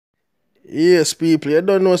Yes, people, you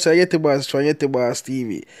don't know, say Yeti Boss from Yeti Boss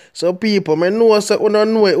TV. So, people, I know, say, you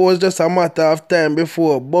don't know it was just a matter of time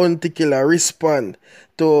before Bounty Killer respond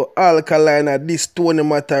to Alkaline at this Tony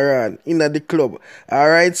Matterhorn in the club.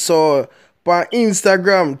 Alright, so, on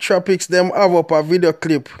Instagram, Tropics, them have up a video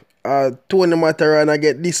clip. Tony Matterhorn I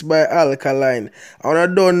get this by Alkaline. And I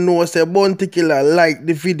don't know, say Bounty Killer like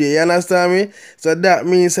the video, you understand me? So that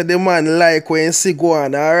means the man like when you see go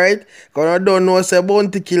on, alright? Because I don't know, say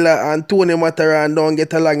Bounty Killer and Tony Matterhorn don't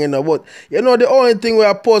get along enough. But you know the only thing we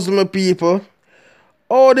are puzzling me people,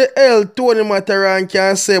 how the hell Tony Matterhorn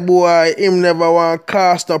can say boy him never want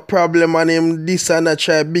cause no problem and him this and that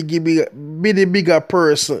try be the bigger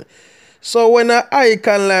person. So when an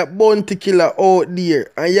icon like Bounty Killer out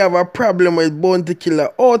there and you have a problem with Bounty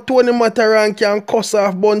Killer, oh Tony Matterhorn can cuss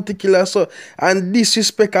off Bounty Killer so and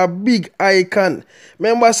disrespect a big icon.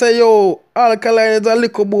 Remember say yo, Alkaline is a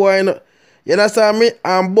little boy, you know? You understand me?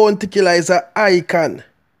 And Bounty Killer is an icon.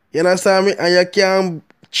 You understand me? And you can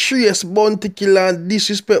trace Bounty Killer and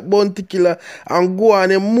disrespect Bounty Killer and go on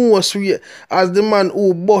the most way as the man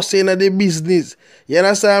who boss in the business. You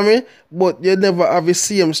understand me? But you never have the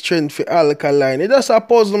same strength for Alkaline. It just a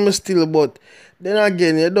puzzle me still, but then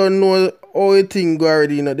again, you don't know how you think go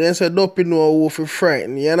already, you know. Then say don't know who for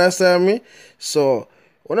frighten. You understand me? So,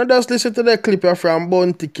 wanna just listen to the clip from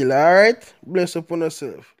Bounty Killer, alright? Bless upon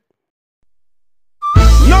yourself.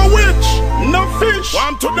 No witch, no fish,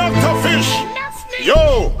 want to Dr. Fish.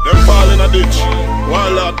 Yo, them fall in a ditch.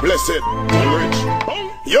 One Lord blessed, I'm rich.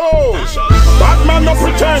 Yo, Batman no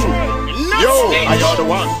pretend. Yo, I are the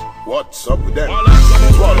one. What's up with them?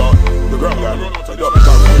 Swallow the ground guy.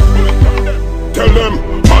 Tell them,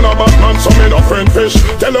 man a Batman, so me no friend fish.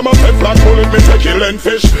 Tell them I take black bullet, me take killing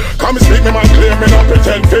fish. Come speak me man clear, me no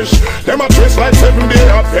pretend fish. Them a trace like 7-day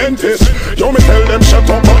Adventist. Yo, me tell them shut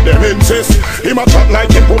up, but them insist. Him a chat like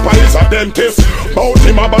him papa is a dentist. Bout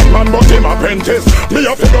him a Batman, but him apprentice. Me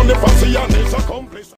up on the fussy and his accomplice.